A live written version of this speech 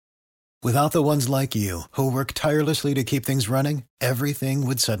Without the ones like you, who work tirelessly to keep things running, everything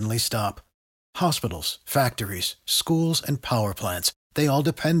would suddenly stop. Hospitals, factories, schools, and power plants, they all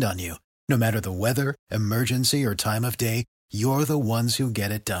depend on you. No matter the weather, emergency, or time of day, you're the ones who get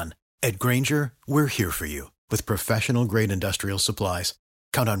it done. At Grainger, we're here for you with professional-grade industrial supplies.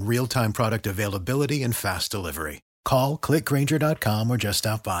 Count on real-time product availability and fast delivery. Call, clickgrainger.com, or just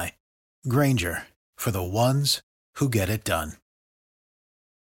stop by. Grainger, for the ones who get it done.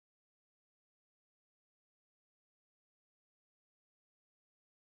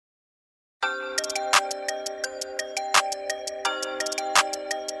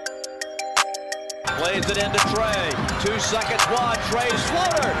 Plays it into Trey. 2 seconds, one. Trey's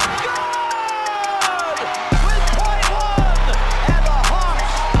floater. Good! With .1! And the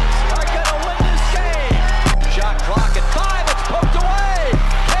Hawks are going to win this game. Shot clock at 5. It's poked away.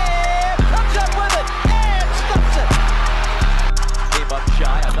 Cam comes up with it and stuffs it. Came up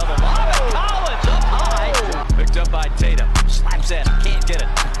shy. Another lob. Collins up high. Picked up by Tatum. Slaps in. Can't get it.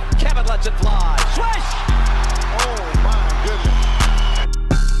 Kevin lets it fly. Swish! Oh, my goodness.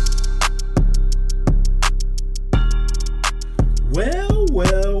 Well.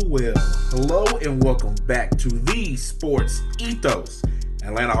 Hello and welcome back to the Sports Ethos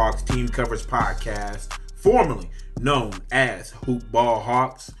Atlanta Hawks team coverage podcast, formerly known as Hoop Ball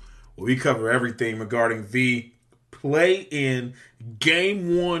Hawks, where we cover everything regarding the play-in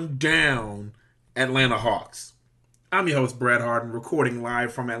Game 1 down Atlanta Hawks. I'm your host, Brad Harden, recording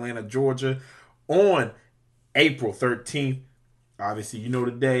live from Atlanta, Georgia on April 13th. Obviously, you know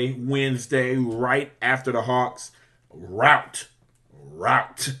today, Wednesday, right after the Hawks. Rout.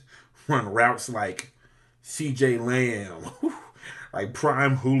 Run routes like CJ Lamb, like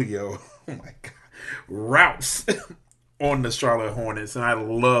Prime Julio. Oh my God. Routes on the Charlotte Hornets. And I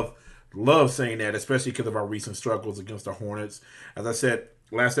love saying that, especially because of our recent struggles against the Hornets. As I said,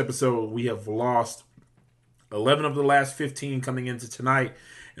 last episode, we have lost 11 of the last 15 coming into tonight.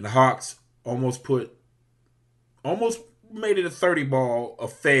 And the Hawks almost made it a 30-ball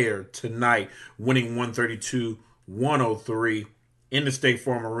affair tonight, winning 132-103 in the State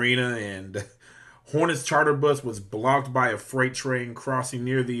Farm Arena, and Hornets charter bus was blocked by a freight train crossing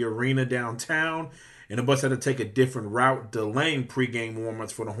near the arena downtown, and the bus had to take a different route, delaying pregame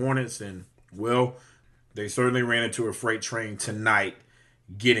warm-ups for the Hornets, and, well, they certainly ran into a freight train tonight,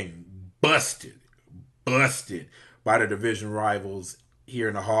 getting busted by the division rivals here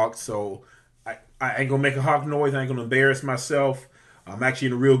in the Hawks. So I ain't going to make a Hawk noise. I ain't going to embarrass myself. I'm actually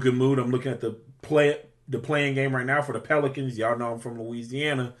in a real good mood. I'm looking at the playing game right now for the Pelicans. Y'all know I'm from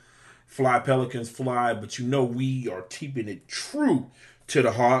Louisiana. Fly Pelicans fly, but you know we are keeping it true to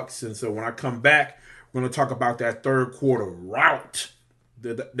the Hawks. And so when I come back, we're going to talk about that third quarter rout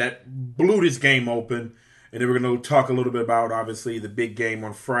that blew this game open. And then we're going to talk a little bit about, obviously, the big game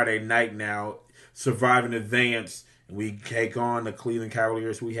on Friday night now, survive in advance. And we take on the Cleveland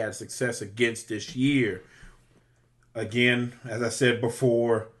Cavaliers who we had success against this year. Again, as I said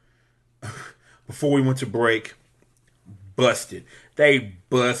before we went to break, busted. They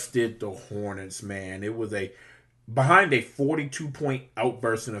busted the Hornets, man. It was behind a 42-point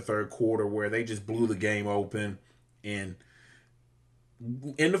outburst in the third quarter where they just blew the game open. And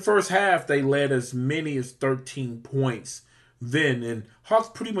in the first half, they led as many as 13 points then. And Hawks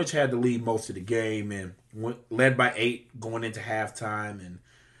pretty much had the lead most of the game and led by 8 going into halftime. And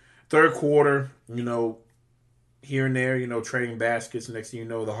third quarter, here and there, trading baskets. Next thing you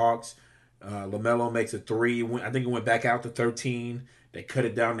know, the Hawks, LaMelo makes a 3. I think it went back out to 13. They cut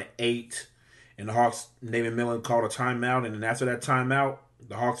it down to 8. And the Hawks, David Millen called a timeout. And then after that timeout,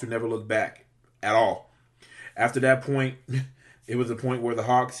 the Hawks would never look back at all. After that point, it was a point where the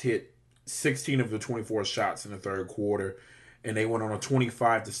Hawks hit 16 of the 24 shots in the third quarter. And they went on a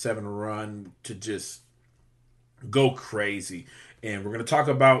 25-7 run to just go crazy. And we're going to talk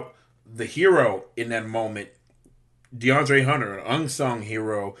about the hero in that moment, DeAndre Hunter, an unsung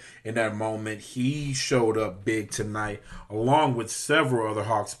hero in that moment. He showed up big tonight, along with several other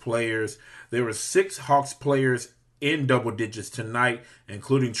Hawks players. There were 6 Hawks players in double digits tonight,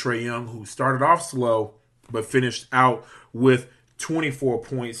 including Trae Young, who started off slow, but finished out with 24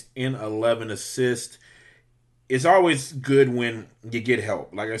 points and 11 assists. It's always good when you get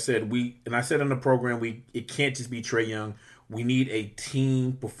help. Like I said, I said in the program, it can't just be Trae Young. We need a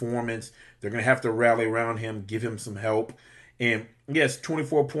team performance. They're going to have to rally around him, give him some help. And yes,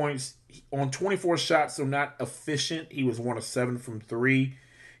 24 points on 24 shots, so not efficient. He was 1 of 7 from 3.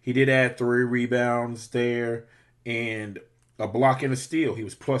 He did add 3 rebounds there and a block and a steal. He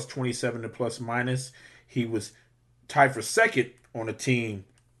was plus 27 to plus minus. He was tied for second on the team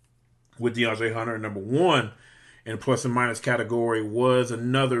with DeAndre Hunter, number 1 in plus and minus category was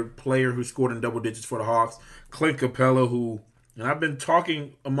another player who scored in double digits for the Hawks, Clint Capella, who, and I've been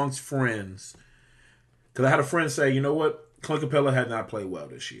talking amongst friends, because I had a friend say, you know what, Clint Capella had not played well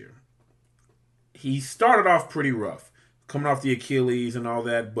this year. He started off pretty rough, coming off the Achilles and all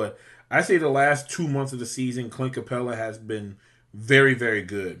that, but I say the last 2 months of the season, Clint Capella has been very, very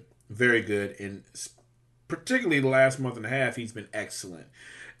good. Very good. And particularly the last month and a half, he's been excellent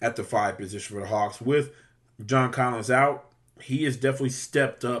at the 5 position for the Hawks. With John Collins out, he has definitely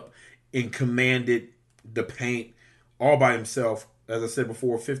stepped up and commanded the paint all by himself. As I said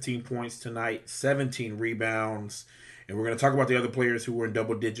before, 15 points tonight, 17 rebounds. And we're going to talk about the other players who were in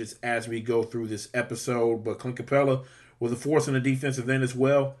double digits as we go through this episode. But Clint Capella was a force in the defensive end as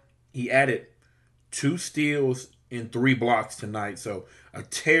well. He added 2 steals and 3 blocks tonight. So a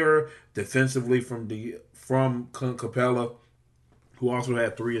terror defensively from Clint Capella, who also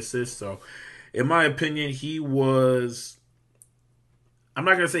had 3 assists. So in my opinion, he was, I'm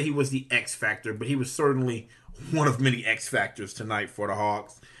not going to say he was the X factor, but he was certainly one of many X factors tonight for the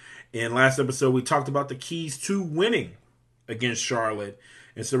Hawks. In last episode, we talked about the keys to winning against Charlotte.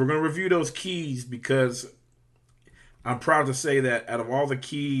 And so we're going to review those keys because I'm proud to say that out of all the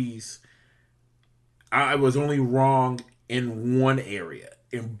keys, I was only wrong in one area,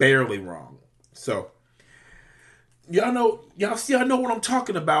 and barely wrong. So y'all know what I'm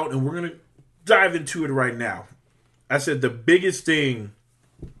talking about, and we're going to dive into it right now. I said the biggest thing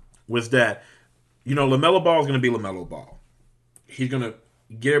was that, LaMelo Ball is going to be LaMelo Ball. He's going to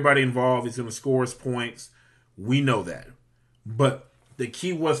get everybody involved. He's going to score his points. We know that. But the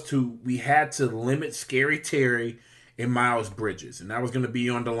key was we had to limit Scary Terry and Miles Bridges. And that was going to be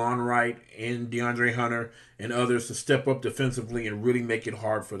on DeLon Wright and DeAndre Hunter and others to step up defensively and really make it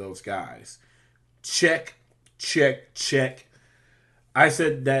hard for those guys. Check, check, check. I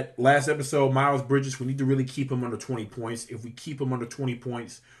said that last episode, Miles Bridges, we need to really keep him under 20 points. If we keep him under 20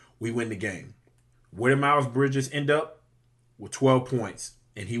 points, we win the game. Where did Miles Bridges end up? With 12 points.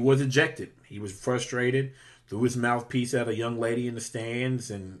 And he was ejected. He was frustrated, threw his mouthpiece at a young lady in the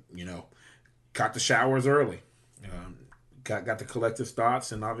stands, and, caught the showers early. Got to collect his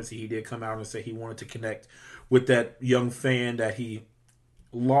thoughts, and obviously he did come out and say he wanted to connect with that young fan that he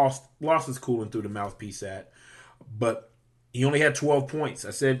lost his cool and threw the mouthpiece at. But he only had 12 points. I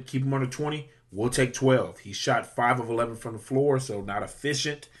said keep him under 20. We'll take 12. He shot 5 of 11 from the floor, so not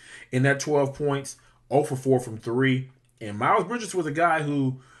efficient in that 12 points. 0 for 4 from 3. And Miles Bridges was a guy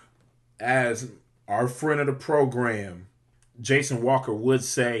who, as our friend of the program, Jason Walker, would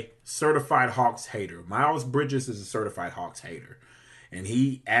say, certified Hawks hater. Miles Bridges is a certified Hawks hater. And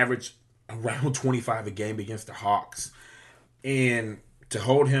he averaged around 25 a game against the Hawks. And to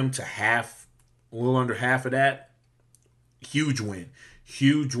hold him to a little under half of that, huge win.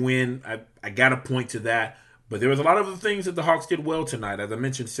 Huge win. I got to point to that. But there was a lot of other things that the Hawks did well tonight. As I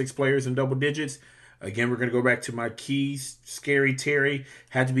mentioned, 6 players in double digits. Again, we're going to go back to my keys. Scary Terry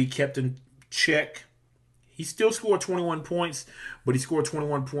had to be kept in check. He still scored 21 points, but he scored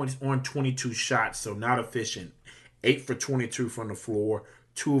 21 points on 22 shots, so not efficient. 8 for 22 from the floor,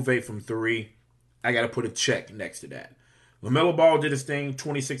 2 of 8 from 3. I got to put a check next to that. LaMelo Ball did his thing,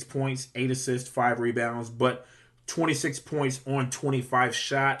 26 points, 8 assists, 5 rebounds, but 26 points on 25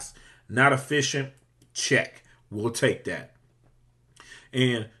 shots, not efficient, check. We'll take that.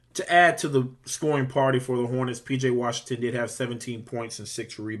 And to add to the scoring party for the Hornets, P.J. Washington did have 17 points and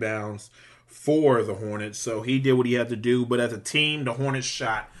 6 rebounds for the Hornets. So he did what he had to do. But as a team, the Hornets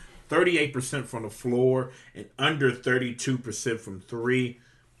shot 38% from the floor and under 32% from 3.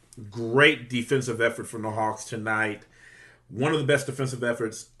 Great defensive effort from the Hawks tonight. One of the best defensive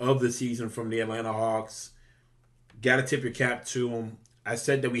efforts of the season from the Atlanta Hawks. Got to tip your cap to them. I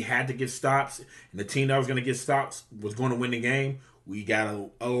said that we had to get stops, and the team that was going to get stops was going to win the game. We got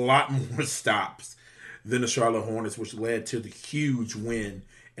a lot more stops than the Charlotte Hornets, which led to the huge win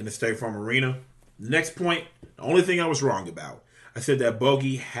in the State Farm Arena. Next point, the only thing I was wrong about. I said that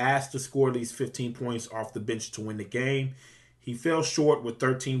Bogey has to score at least 15 points off the bench to win the game. He fell short with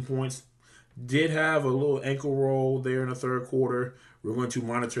 13 points. Did have a little ankle roll there in the third quarter. We're going to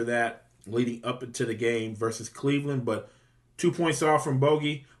monitor that leading up into the game versus Cleveland. But 2 points off from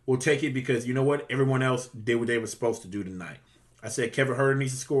Bogey. We'll take it because you know what? Everyone else did what they were supposed to do tonight. I said Kevin Huerter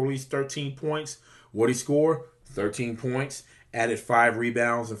needs to score at least 13 points. What did he score? 13 points. Added 5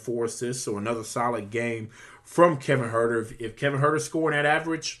 rebounds and 4 assists. So another solid game from Kevin Huerter. If Kevin Huerter scoring at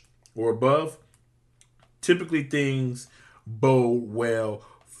average or above, typically things bode well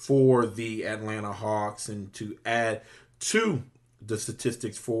for the Atlanta Hawks. And to add to the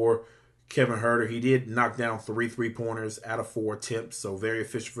statistics for Kevin Huerter, he did knock down 3 3-pointers out of 4 attempts. So very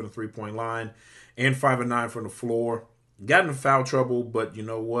efficient from the 3-point line. and 5 of 9 from the floor. Got in foul trouble, but you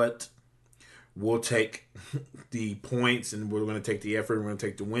know what? We'll take the points and we're going to take the effort. We're going to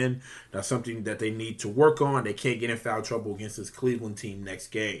take the win. That's something that they need to work on. They can't get in foul trouble against this Cleveland team next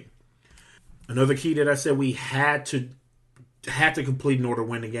game. Another key that I said we had to complete in order to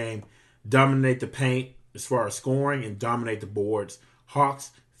win the game: dominate the paint as far as scoring and dominate the boards.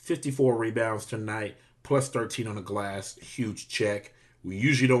 Hawks, 54 rebounds tonight, plus 13 on the glass. Huge check. We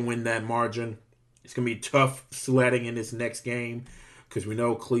usually don't win that margin. It's going to be tough sledding in this next game because we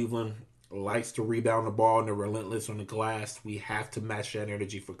know Cleveland likes to rebound the ball and they're relentless on the glass. We have to match that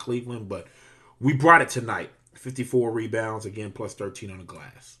energy for Cleveland, but we brought it tonight. 54 rebounds, again, plus 13 on the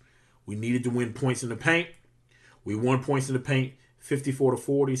glass. We needed to win points in the paint. We won points in the paint,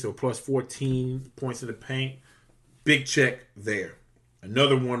 54-40, so plus 14 points in the paint. Big check there.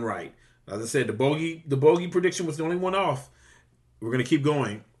 Another one right. As I said, the bogey prediction was the only one off. We're going to keep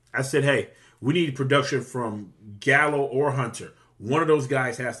going. I said, hey, we need production from Gallo or Hunter. One of those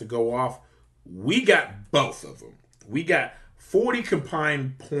guys has to go off. We got both of them. We got 40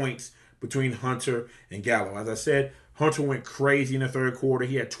 combined points between Hunter and Gallo. As I said, Hunter went crazy in the third quarter.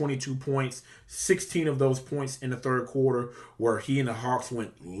 He had 22 points. 16 of those points in the third quarter where he and the Hawks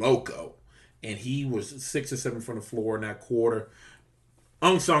went loco. And he was 6 or 7 from the floor in that quarter.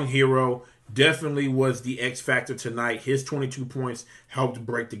 Unsung hero. Definitely was the X factor tonight. His 22 points helped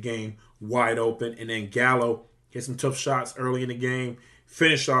break the game wide open. And then Gallo hit some tough shots early in the game.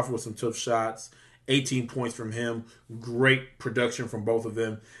 Finished off with some tough shots. 18 points from him. Great production from both of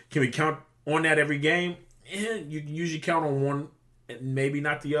them. Can we count on that every game? You can usually count on one and maybe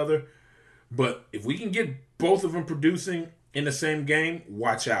not the other. But if we can get both of them producing in the same game,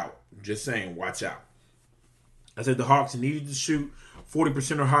 watch out. Just saying, watch out. I said the Hawks needed to shoot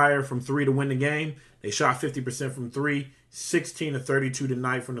 40% or higher from 3 to win the game. They shot 50% from 3, 16 to 32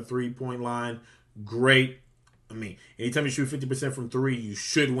 tonight from the three-point line. Great. I mean, anytime you shoot 50% from 3, you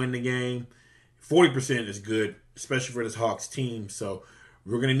should win the game. 40% is good, especially for this Hawks team. So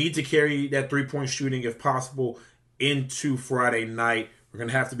we're going to need to carry that three-point shooting, if possible, into Friday night. We're going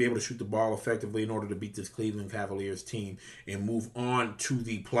to have to be able to shoot the ball effectively in order to beat this Cleveland Cavaliers team and move on to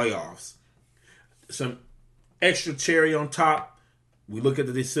the playoffs. Some extra cherry on top. We look at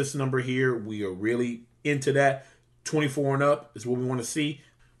the assist number here. We are really into that. 24 and up is what we want to see.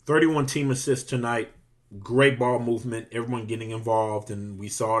 31 team assists tonight. Great ball movement. Everyone getting involved. And we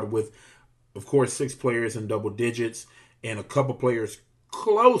saw it with, of course, 6 players in double digits and a couple players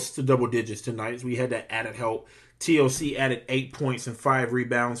close to double digits tonight. So we had that added help. TLC added 8 points and 5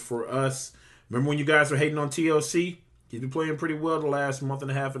 rebounds for us. Remember when you guys were hating on TLC? He's been playing pretty well the last month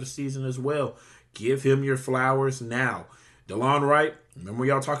and a half of the season as well. Give him your flowers now. DeLon Wright, remember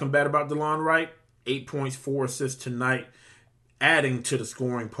y'all talking bad about DeLon Wright? 8 points, 4 assists tonight, adding to the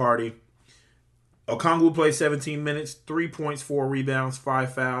scoring party. Okongwu played 17 minutes, 3 points, 4 rebounds,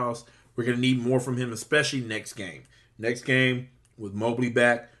 5 fouls. We're going to need more from him, especially next game. Next game, with Mobley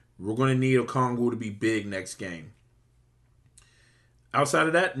back, we're going to need Okongwu to be big next game. Outside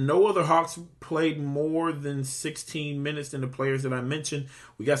of that, no other Hawks played more than 16 minutes than the players that I mentioned.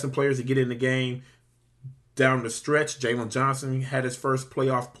 We got some players that get in the game down the stretch. Jalen Johnson had his first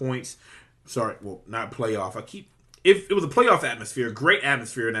playoff points. Sorry, well, not playoff. It was a playoff atmosphere, great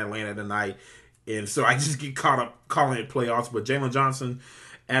atmosphere in Atlanta tonight. And so I just get caught up calling it playoffs. But Jalen Johnson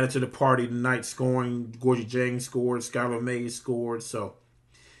added to the party tonight, scoring. Gorgie James scored. Skylar Mays scored. So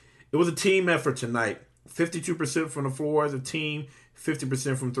it was a team effort tonight. 52% from the floor as a team.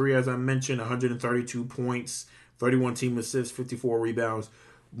 50% from 3, as I mentioned. 132 points. 31 team assists. 54 rebounds.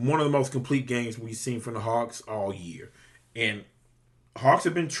 One of the most complete games we've seen from the Hawks all year. And Hawks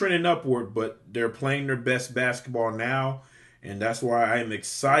have been trending upward, but they're playing their best basketball now. And that's why I am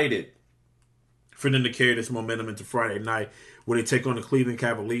excited for them to carry this momentum into Friday night where they take on the Cleveland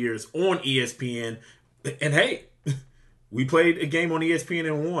Cavaliers on ESPN. And hey, we played a game on ESPN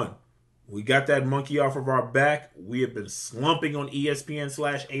and won. We got that monkey off of our back. We have been slumping on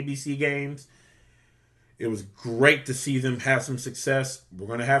ESPN/ABC games. It was great to see them have some success. We're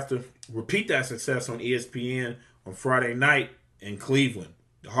going to have to repeat that success on ESPN on Friday night in Cleveland.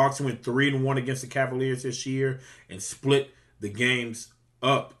 The Hawks went 3-1 against the Cavaliers this year and split the games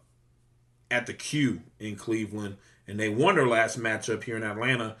up at the Q in Cleveland. And they won their last matchup here in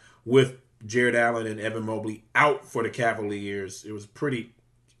Atlanta with Jared Allen and Evan Mobley out for the Cavaliers. It was a pretty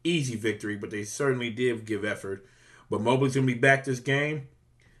easy victory, but they certainly did give effort. But Mobley's going to be back this game.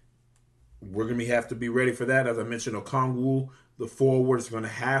 We're going to have to be ready for that. As I mentioned, Okongwu, the forward, is going to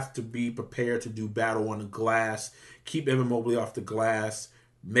have to be prepared to do battle on the glass, keep Evan Mobley off the glass,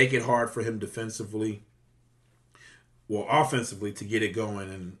 make it hard for him defensively. well, offensively to get it going,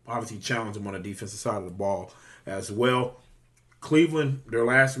 and obviously challenge them on the defensive side of the ball as well. Cleveland, their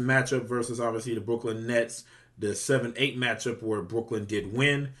last matchup versus obviously the Brooklyn Nets, the 7-8 matchup where Brooklyn did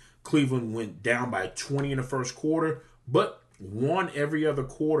win. Cleveland went down by 20 in the first quarter, but won every other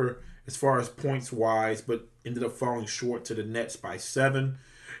quarter as far as points wise, but ended up falling short to the Nets by 7.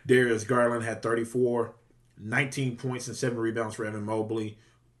 Darius Garland had 34, 19 points and 7 rebounds for Evan Mobley.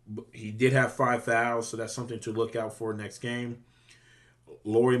 He did have 5 fouls, so that's something to look out for next game.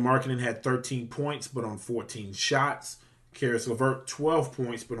 Lauri Markkanen had 13 points, but on 14 shots. Karis LeVert, 12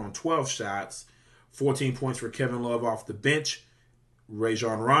 points, but on 12 shots. 14 points for Kevin Love off the bench.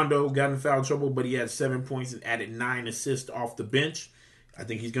 Rajon Rondo got in foul trouble, but he had 7 points and added 9 assists off the bench. I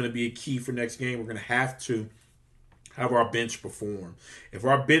think he's going to be a key for next game. We're going to have our bench perform. If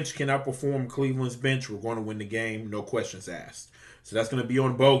our bench can outperform Cleveland's bench, we're going to win the game, no questions asked. So that's going to be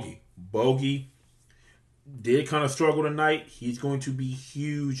on Bogey. Bogey did kind of struggle tonight. He's going to be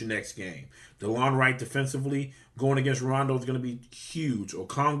huge next game. DeLon Wright defensively going against Rondo is going to be huge.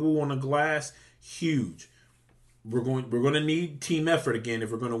 Okongwu on the glass, huge. We're going to need team effort again if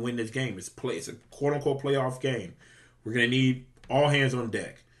we're going to win this game. It's a quote unquote playoff game. We're going to need all hands on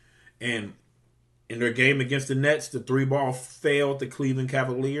deck. And in their game against the Nets, the 3-ball failed the Cleveland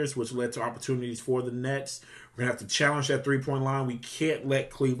Cavaliers, which led to opportunities for the Nets. We're going to have to challenge that 3-point line. We can't let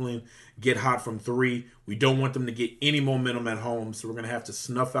Cleveland get hot from 3. We don't want them to get any momentum at home, so we're going to have to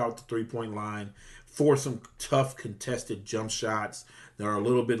snuff out the 3-point line, force some tough contested jump shots that are a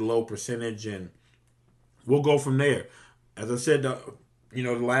little bit low percentage, and we'll go from there. As I said, the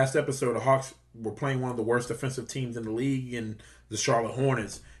last episode, the Hawks were playing one of the worst defensive teams in the league in the Charlotte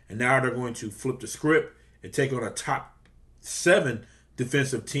Hornets, and now they're going to flip the script and take on a top 7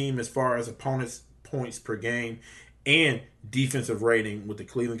 defensive team as far as opponents' points per game and defensive rating, with the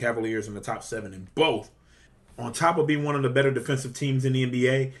Cleveland Cavaliers in the top 7 in both. On top of being one of the better defensive teams in the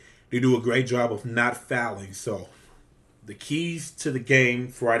NBA, they do a great job of not fouling. So the keys to the game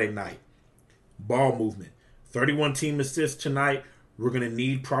Friday night: ball movement. 31 team assists tonight. We're going to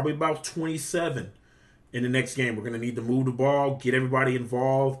need probably about 27 in the next game. We're going to need to move the ball, get everybody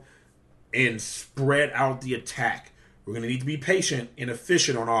involved, and spread out the attack. We're going to need to be patient and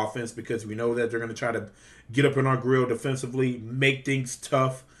efficient on offense because we know that they're going to try to get up in our grill defensively, make things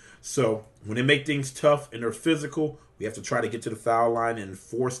tough. So when they make things tough and they're physical, we have to try to get to the foul line and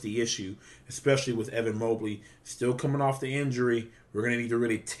force the issue, especially with Evan Mobley still coming off the injury. We're going to need to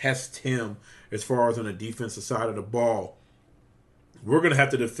really test him as far as on the defensive side of the ball. We're going to have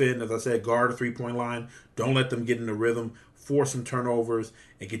to defend, as I said, guard the 3-point line. Don't let them get in the rhythm, force some turnovers,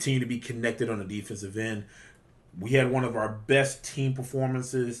 and continue to be connected on the defensive end. We had one of our best team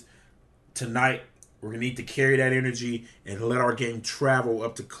performances tonight. We're going to need to carry that energy and let our game travel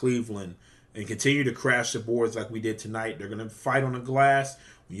up to Cleveland and continue to crash the boards like we did tonight. They're going to fight on the glass.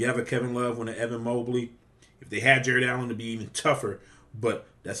 When you have a Kevin Love, when an Evan Mobley, if they had Jared Allen, it'd be even tougher. But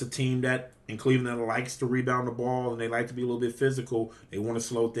that's a team that in Cleveland that likes to rebound the ball and they like to be a little bit physical. They want to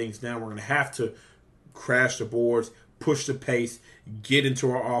slow things down. We're going to have to crash the boards, push the pace, get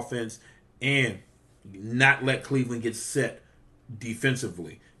into our offense, and not let Cleveland get set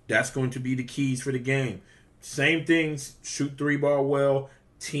defensively. That's going to be the keys for the game. Same things, shoot 3-ball well,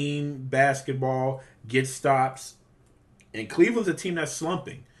 team basketball, get stops. And Cleveland's a team that's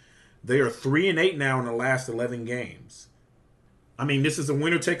slumping. They are 3-8 now in the last 11 games. I mean, this is a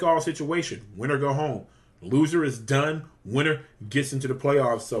winner-take-all situation. Winner go home. Loser is done. Winner gets into the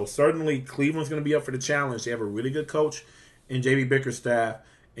playoffs. So certainly Cleveland's going to be up for the challenge. They have a really good coach in J.B. Bickerstaff,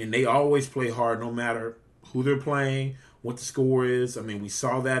 and they always play hard no matter who they're playing, what the score is. I mean, we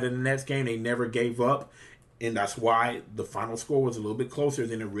saw that in the Nets game. They never gave up, and that's why the final score was a little bit closer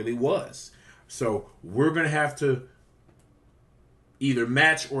than it really was. So we're going to have to either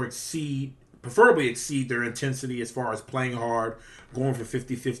match or exceed, preferably exceed their intensity as far as playing hard, going for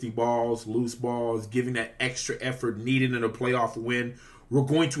 50-50 balls, loose balls, giving that extra effort needed in a playoff win. We're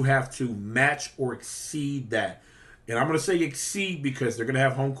going to have to match or exceed that. And I'm going to say exceed because they're going to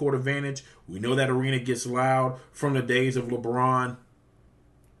have home court advantage. We know that arena gets loud from the days of LeBron.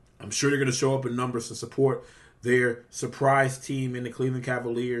 I'm sure they're going to show up in numbers to support their surprise team in the Cleveland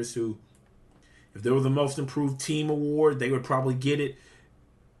Cavaliers, who, if they were the most improved team award, they would probably get it.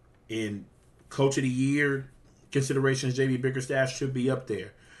 In Coach of the Year considerations, J.B. Bickerstaff should be up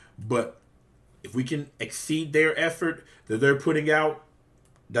there. But if we can exceed their effort that they're putting out,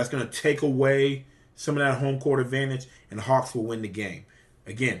 that's going to take away some of that home court advantage, and the Hawks will win the game.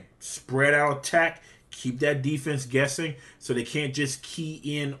 Again, spread out attack, keep that defense guessing so they can't just key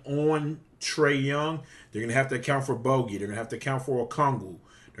in on Trae Young. They're going to have to account for Bogey. They're going to have to account for Okongwu.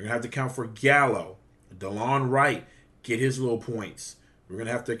 They're going to have to account for Gallo, DeLon Wright, get his little points. We're going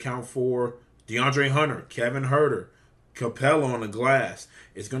to have to account for DeAndre Hunter, Kevin Huerter, Capella on the glass.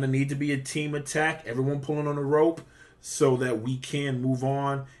 It's going to need to be a team attack, everyone pulling on the rope, so that we can move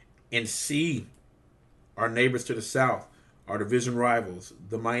on and see our neighbors to the south, our division rivals,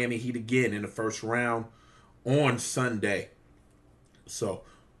 the Miami Heat again in the first round on Sunday. So,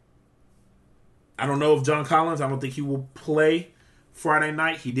 I don't know if John Collins, I don't think he will play Friday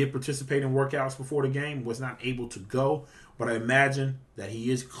night. He did participate in workouts before the game, was not able to go, but I imagine that he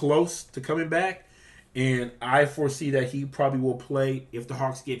is close to coming back. And I foresee that he probably will play if the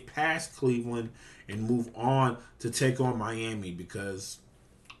Hawks get past Cleveland and move on to take on Miami. Because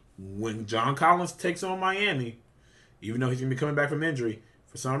when John Collins takes on Miami, even though he's going to be coming back from injury,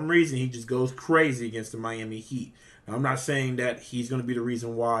 for some reason he just goes crazy against the Miami Heat. Now, I'm not saying that he's going to be the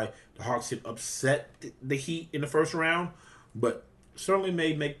reason why the Hawks get upset the Heat in the first round, but certainly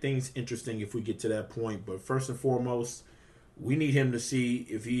may make things interesting if we get to that point. But first and foremost, we need him to see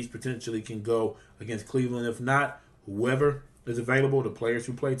if he potentially can go against Cleveland. If not, whoever is available, the players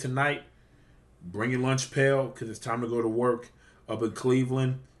who play tonight, bring your lunch pail because it's time to go to work up in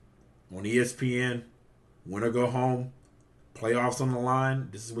Cleveland on ESPN. Win or go home. Playoffs on the line.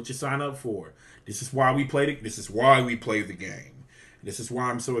 This is what you sign up for. This is why we played it. This is why we play the game. This is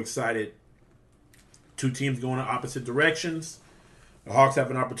why I'm so excited. Two teams going in opposite directions. The Hawks have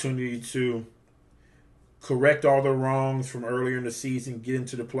an opportunity to correct all the wrongs from earlier in the season, get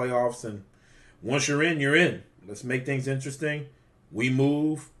into the playoffs, and once you're in, you're in. Let's make things interesting. We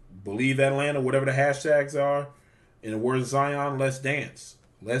move, believe Atlanta, whatever the hashtags are. In the words of Zion, let's dance.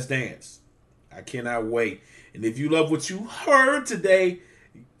 Let's dance. I cannot wait. And if you love what you heard today,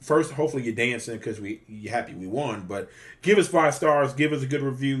 first, hopefully you're dancing because you're happy we won. But give us 5 stars, give us a good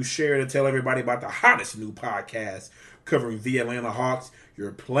review, share it, and tell everybody about the hottest new podcast covering the Atlanta Hawks.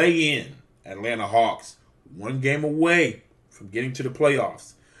 Your play-in Atlanta Hawks. One game away from getting to the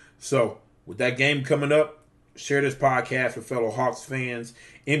playoffs. So, with that game coming up, share this podcast with fellow Hawks fans,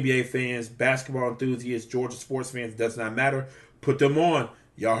 NBA fans, basketball enthusiasts, Georgia sports fans. Does not matter. Put them on.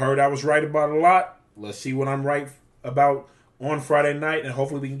 Y'all heard I was right about a lot. Let's see what I'm right about on Friday night, and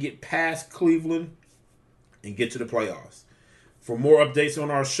hopefully we can get past Cleveland and get to the playoffs. For more updates on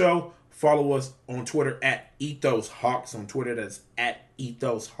our show, follow us on Twitter at EthosHawks on Twitter. That's at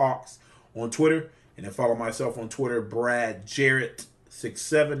EthosHawks on Twitter. And then follow myself on Twitter, Brad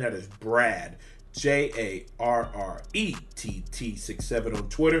Jarrett67. That is Brad, JARRETT67 on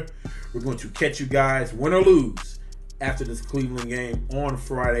Twitter. We're going to catch you guys, win or lose, after this Cleveland game on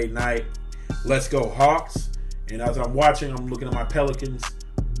Friday night. Let's go, Hawks. And as I'm watching, I'm looking at my Pelicans.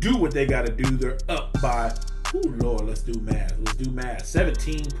 Do what they got to do. They're up by, Lord, let's do math.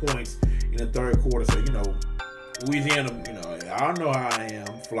 17 points in the third quarter. So, Louisiana, I know how I am.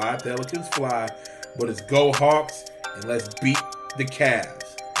 Fly, Pelicans, fly. But it's go Hawks, and let's beat the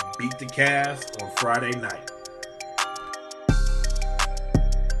Cavs. Beat the Cavs on Friday night.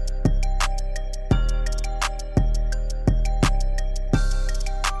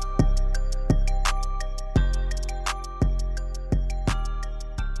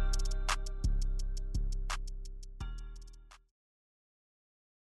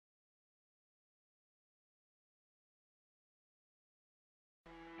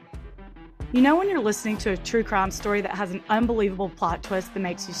 You know when you're listening to a true crime story that has an unbelievable plot twist that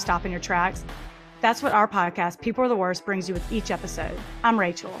makes you stop in your tracks? That's what our podcast, People Are the Worst, brings you with each episode. I'm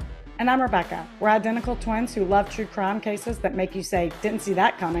Rachel. And I'm Rebecca. We're identical twins who love true crime cases that make you say, didn't see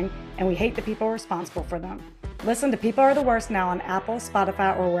that coming, and we hate the people responsible for them. Listen to People Are the Worst now on Apple,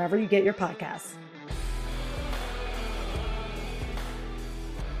 Spotify, or wherever you get your podcasts.